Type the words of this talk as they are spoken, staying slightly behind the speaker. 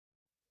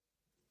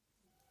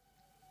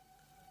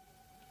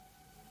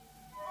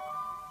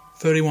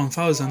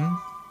31,000,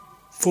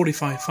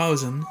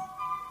 45,000,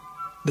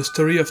 the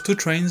story of two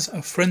trains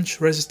of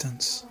French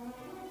resistance.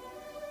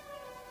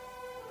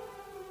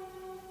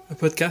 A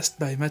podcast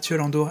by Mathieu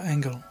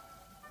Landour-Engel.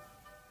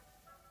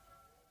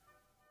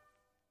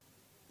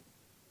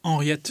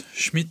 Henriette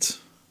Schmidt,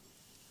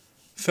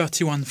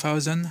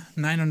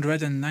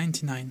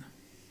 31,999.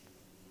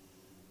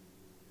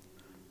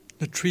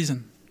 The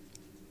treason.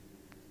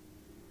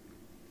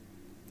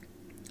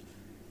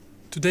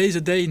 Today is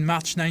a day in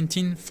March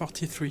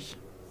 1943,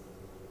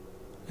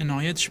 and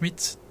Henriette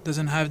Schmidt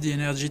doesn't have the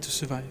energy to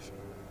survive.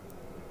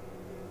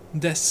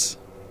 Death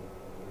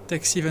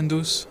takes even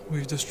those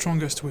with the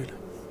strongest will.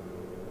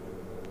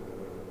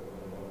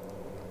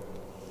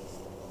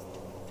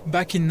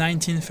 Back in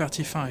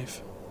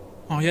 1935,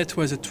 Henriette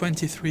was a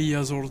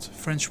 23-year-old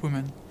French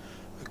woman,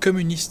 a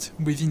communist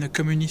within a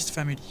communist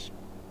family.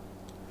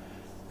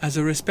 As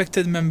a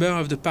respected member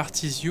of the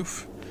party's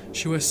youth,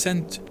 she was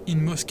sent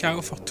in Moscow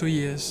for 2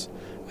 years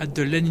at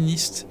the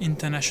Leninist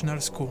International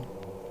School.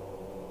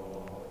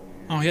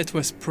 Henriette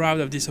was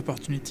proud of this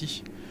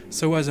opportunity,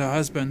 so was her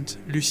husband,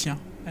 Lucien,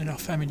 and her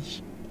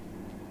family.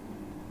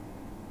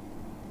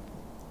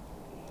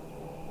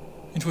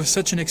 It was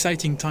such an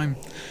exciting time.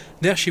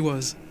 There she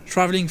was,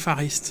 traveling far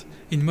east,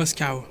 in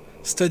Moscow,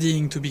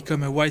 studying to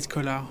become a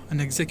white-collar, an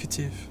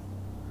executive.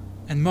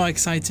 And more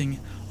exciting,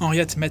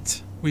 Henriette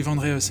met with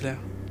André Osler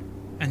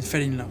and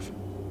fell in love.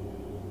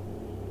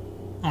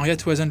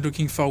 Henriette wasn't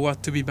looking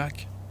forward to be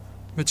back,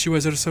 but she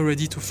was also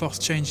ready to force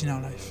change in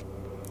her life.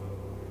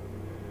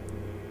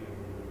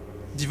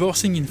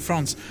 Divorcing in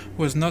France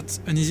was not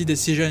an easy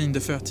decision in the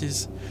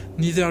 30s.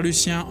 Neither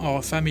Lucien or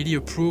her family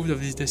approved of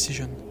this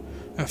decision.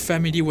 Her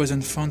family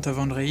wasn't fond of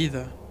André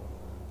either.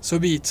 So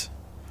be it.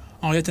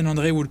 Henriette and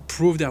André would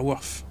prove their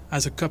worth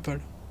as a couple,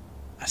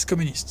 as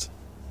communists.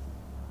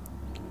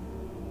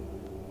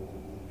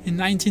 In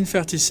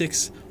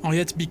 1936,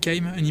 Henriette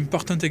became an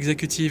important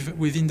executive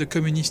within the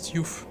communist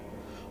youth.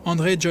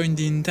 André joined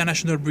the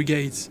International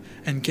Brigades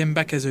and came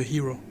back as a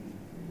hero.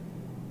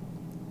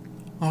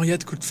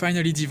 Henriette could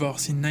finally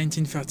divorce in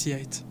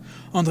 1938.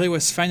 André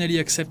was finally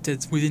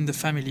accepted within the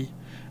family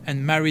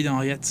and married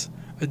Henriette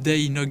a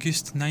day in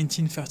August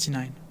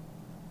 1939.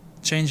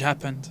 Change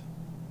happened.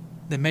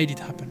 They made it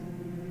happen.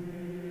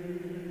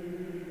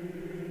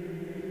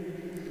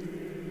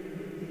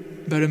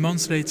 But a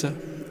month later,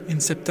 in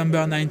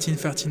September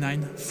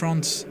 1939,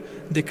 France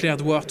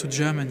declared war to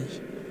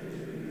Germany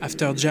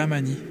after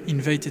Germany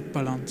invaded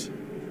Poland.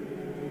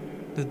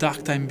 The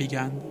dark time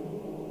began.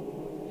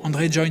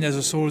 André joined as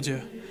a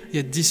soldier,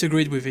 yet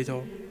disagreed with it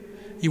all.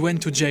 He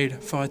went to jail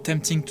for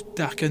attempting to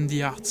darken the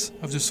hearts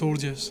of the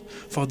soldiers,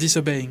 for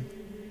disobeying.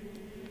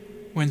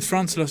 When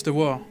France lost the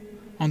war,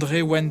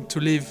 André went to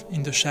live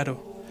in the shadow,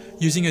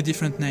 using a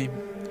different name.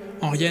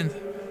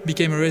 Henriette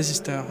became a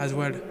resistor as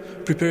well,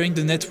 preparing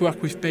the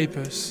network with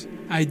papers,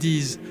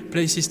 IDs,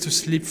 places to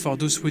sleep for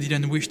those who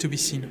didn't wish to be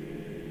seen.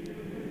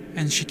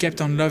 And she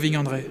kept on loving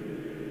André,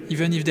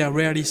 even if they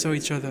rarely saw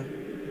each other,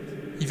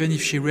 even if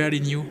she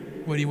rarely knew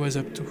what he was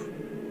up to.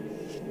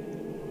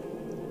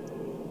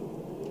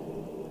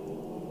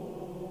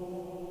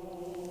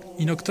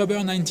 In October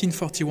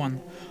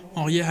 1941,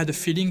 Henriette had a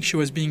feeling she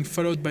was being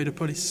followed by the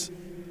police.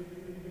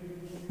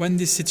 When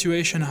this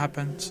situation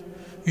happens,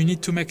 you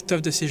need to make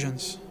tough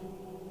decisions.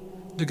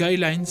 The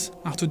guidelines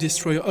are to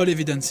destroy all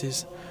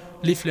evidences,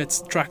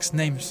 leaflets, tracks,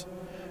 names.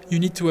 You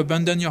need to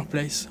abandon your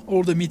place,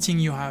 all the meeting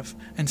you have,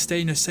 and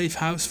stay in a safe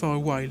house for a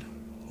while.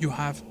 You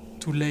have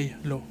to lay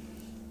low.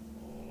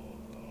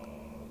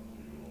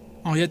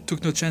 Henriette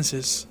took no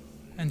chances,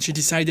 and she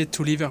decided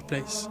to leave her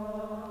place.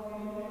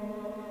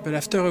 But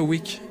after a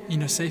week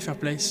in a safer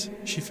place,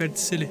 she felt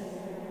silly.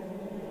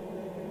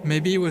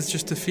 Maybe it was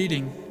just a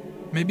feeling.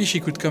 Maybe she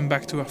could come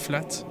back to her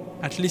flat,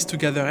 at least to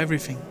gather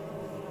everything.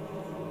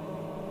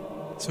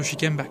 So she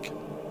came back.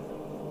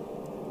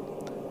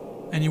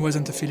 And it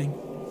wasn't a feeling.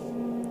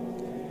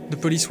 The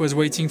police was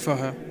waiting for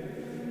her.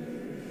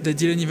 They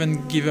didn't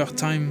even give her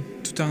time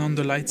to turn on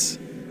the lights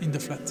in the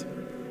flat.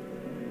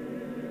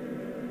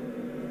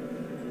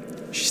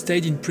 She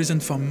stayed in prison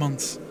for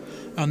months.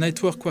 Her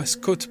network was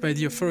caught by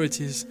the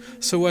authorities,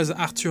 so was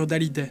Arthur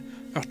Dallidet,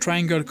 her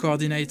triangle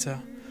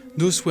coordinator.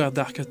 Those were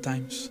darker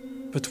times.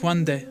 But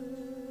one day,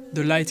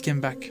 the light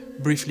came back,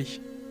 briefly.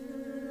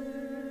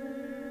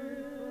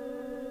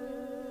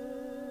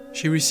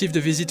 She received a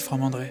visit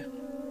from André.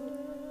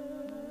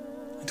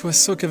 It was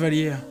so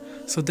cavalier,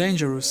 so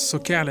dangerous, so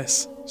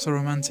careless, so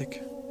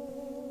romantic.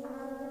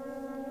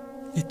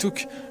 He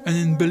took an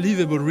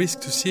unbelievable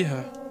risk to see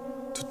her,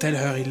 to tell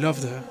her he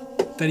loved her,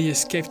 that he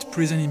escaped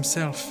prison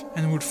himself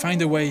and would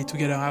find a way to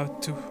get her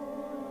out too.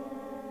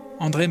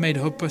 André made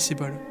hope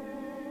possible.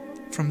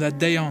 From that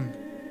day on,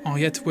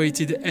 Henriette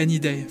waited any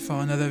day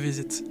for another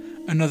visit,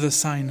 another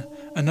sign,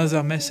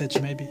 another message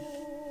maybe.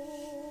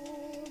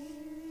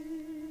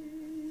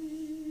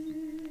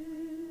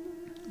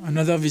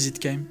 Another visit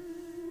came,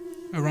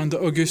 around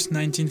August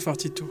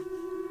 1942.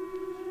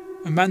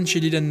 A man she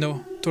didn't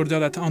know told her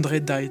that André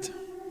died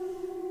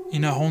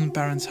in her own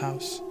parents'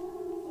 house.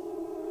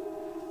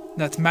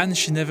 That man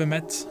she never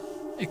met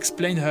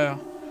explained her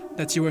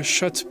that he was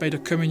shot by the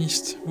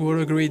communists who all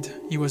agreed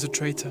he was a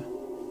traitor.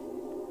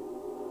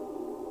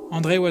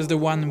 André was the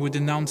one who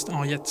denounced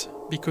Henriette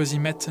because he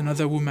met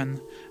another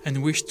woman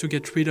and wished to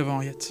get rid of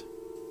Henriette.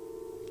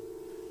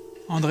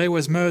 André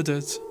was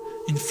murdered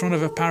in front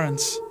of her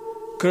parents.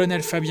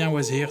 Colonel Fabien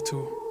was here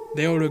too.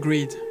 They all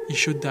agreed he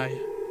should die.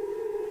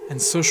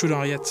 And so should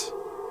Henriette.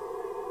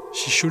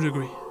 She should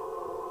agree.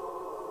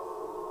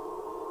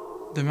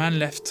 The man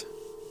left,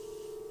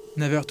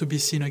 never to be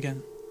seen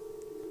again.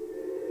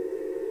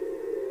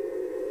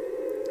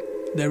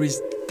 There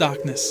is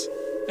darkness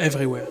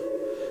everywhere.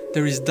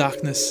 There is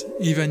darkness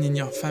even in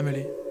your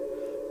family,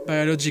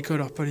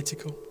 biological or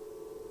political.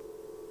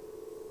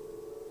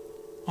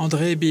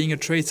 André being a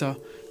traitor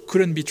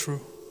couldn't be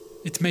true.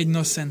 It made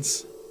no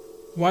sense.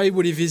 Why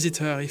would he visit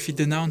her if he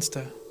denounced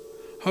her?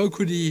 How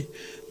could he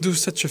do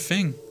such a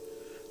thing?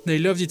 They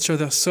loved each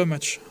other so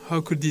much. How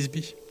could this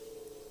be?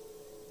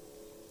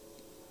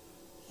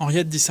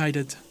 Henriette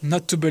decided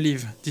not to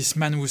believe this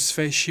man whose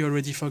face she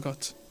already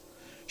forgot.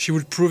 She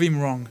would prove him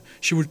wrong.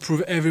 She would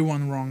prove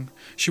everyone wrong.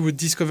 She would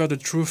discover the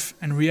truth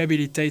and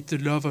rehabilitate the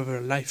love of her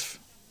life.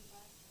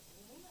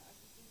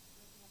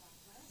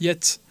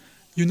 Yet,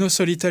 you know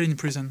so little in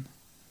prison.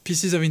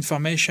 Pieces of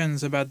information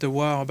about the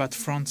war, about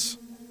France.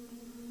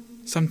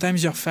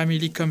 Sometimes your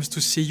family comes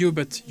to see you,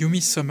 but you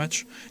miss so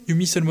much. You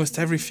miss almost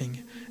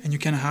everything, and you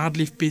can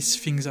hardly piece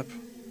things up.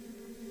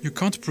 You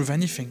can't prove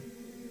anything.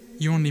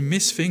 You only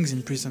miss things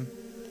in prison.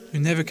 You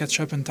never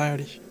catch up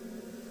entirely.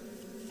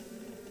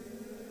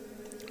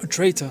 A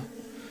traitor.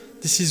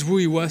 This is who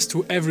he was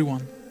to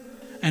everyone.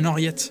 And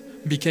Henriette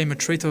became a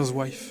traitor's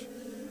wife.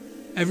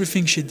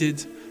 Everything she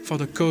did for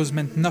the cause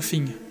meant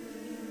nothing.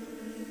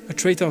 A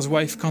traitor's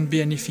wife can't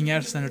be anything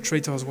else than a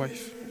traitor's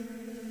wife.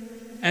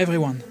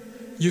 Everyone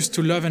used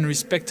to love and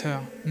respect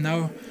her.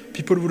 Now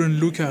people wouldn't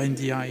look her in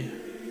the eye.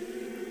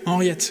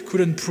 Henriette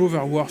couldn't prove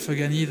her worth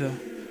again either.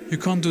 You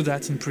can't do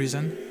that in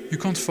prison. You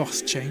can't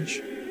force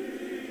change.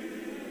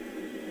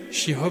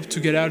 She hoped to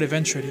get out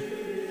eventually,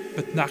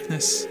 but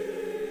darkness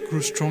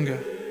grew stronger,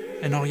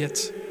 and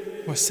Henriette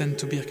was sent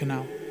to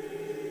Birkenau.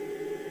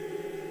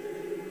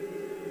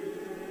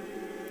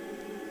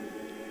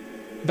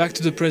 Back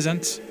to the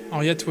present,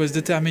 Henriette was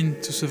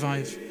determined to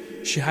survive.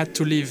 She had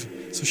to live,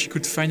 so she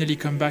could finally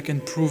come back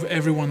and prove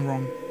everyone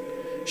wrong.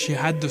 She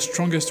had the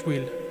strongest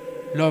will.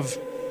 Love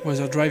was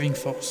her driving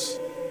force.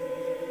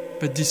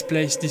 But this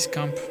place, this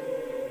camp,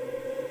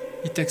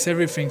 it takes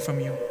everything from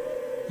you,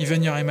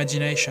 even your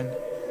imagination,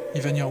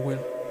 even your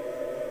will.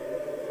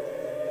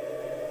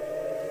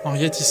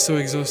 Henriette is so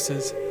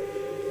exhausted,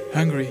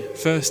 hungry,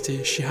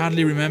 thirsty. She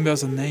hardly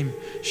remembers her name.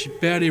 She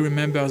barely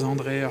remembers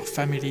André, her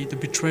family, the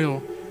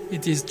betrayal.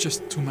 It is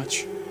just too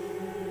much.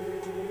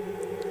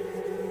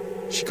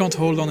 She can't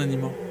hold on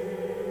anymore.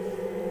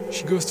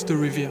 She goes to the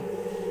riviera.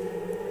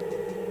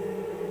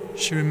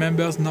 She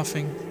remembers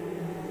nothing.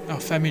 Her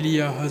family,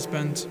 her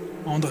husband,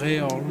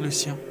 André or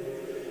Lucien.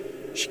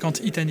 She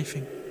can't eat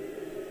anything.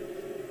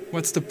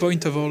 What's the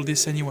point of all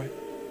this anyway?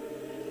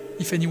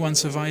 If anyone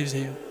survives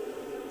here,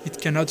 it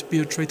cannot be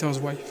a traitor's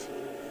wife.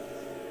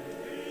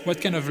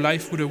 What kind of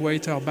life would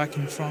await her back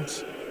in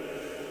France?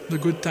 The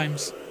good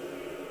times.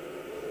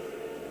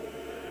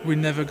 We'll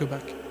never go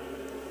back.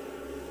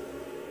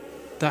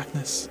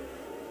 Darkness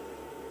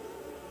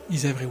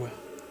is everywhere.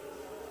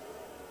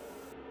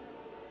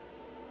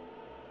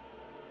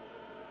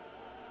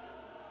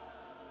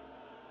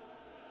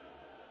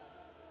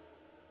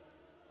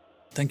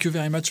 Thank you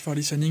very much for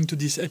listening to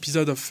this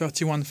episode of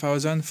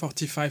 31,000,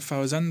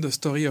 45,000, the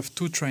story of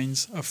two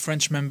trains of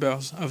French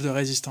members of the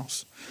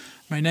Resistance.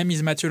 My name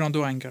is Mathieu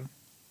Landau-Engel.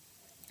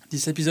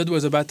 This episode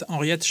was about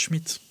Henriette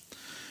Schmidt.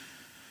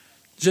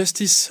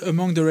 Justice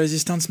among the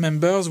Resistance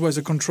members was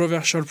a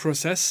controversial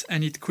process,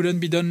 and it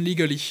couldn't be done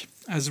legally,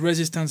 as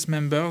Resistance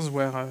members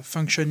were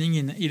functioning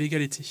in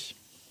illegality.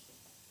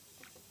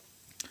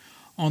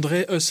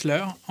 André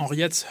Hössler,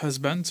 Henriette's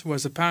husband,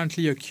 was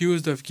apparently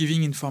accused of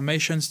giving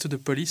information to the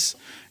police,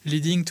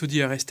 leading to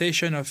the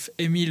arrestation of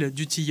Émile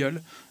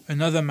Dutilleul,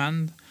 another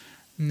man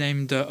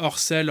named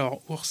Orcel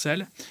or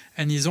Ursel,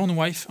 and his own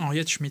wife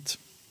Henriette Schmidt.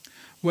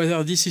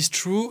 Whether this is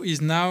true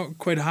is now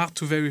quite hard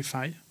to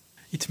verify.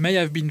 It may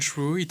have been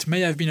true, it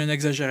may have been an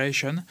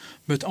exaggeration,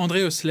 but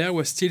André Hössler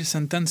was still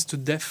sentenced to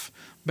death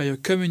by a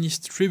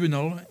communist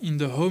tribunal in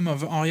the home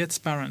of Henriette's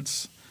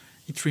parents.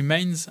 It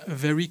remains a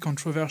very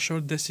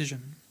controversial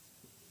decision.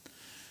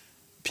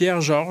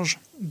 Pierre Georges,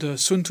 the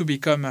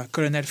soon-to-become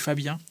Colonel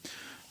Fabien,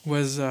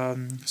 was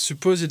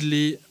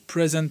supposedly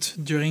present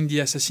during the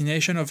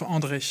assassination of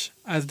André,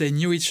 as they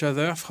knew each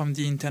other from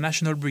the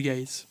international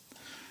brigades.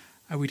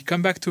 I will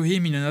come back to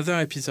him in another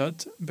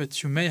episode,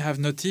 but you may have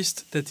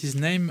noticed that his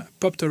name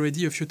popped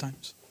already a few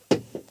times.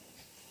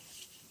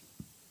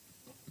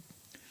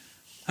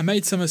 I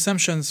made some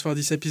assumptions for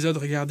this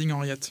episode regarding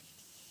Henriette.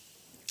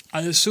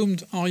 I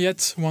assumed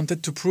Henriette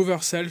wanted to prove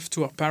herself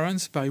to her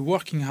parents by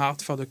working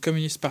hard for the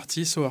Communist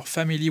Party so her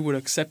family would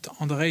accept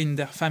André in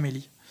their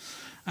family.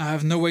 I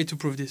have no way to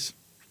prove this.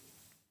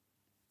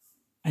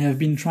 I have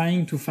been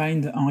trying to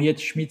find Henriette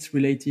Schmidt's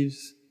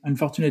relatives.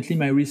 Unfortunately,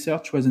 my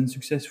research was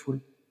unsuccessful.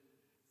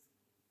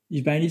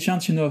 If by any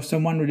chance you know of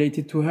someone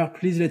related to her,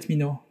 please let me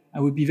know. I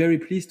would be very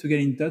pleased to get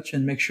in touch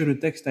and make sure the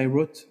text I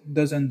wrote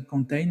doesn't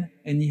contain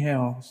any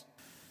errors.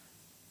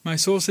 My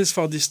sources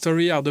for this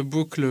story are the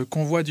book Le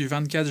Convoi du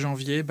 24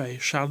 janvier by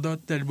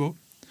Charlotte Delbo,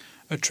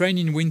 A Train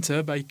in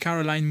Winter by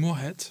Caroline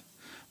Moorhead.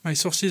 My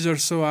sources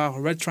also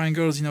are Red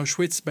Triangles in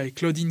Auschwitz by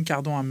Claudine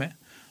Cardon-Amet,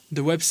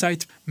 the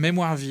website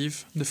Mémoire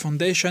Vive, the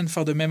Foundation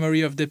for the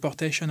Memory of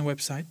Deportation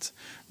website,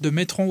 the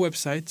Metron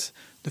website,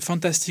 the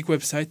fantastic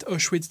website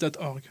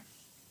auschwitz.org.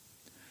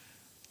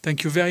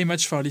 Thank you very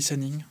much for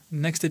listening.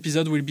 Next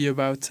episode will be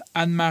about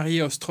Anne-Marie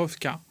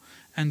Ostrovka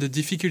and the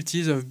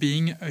difficulties of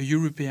being a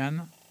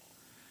European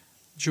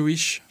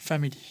Jewish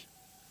family.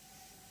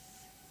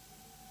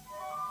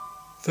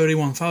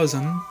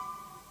 31,000,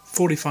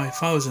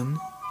 45,000,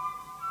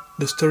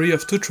 the story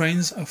of two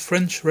trains of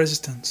French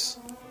resistance.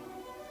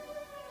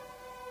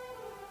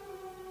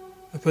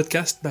 A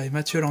podcast by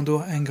Mathieu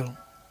Landour-Engel.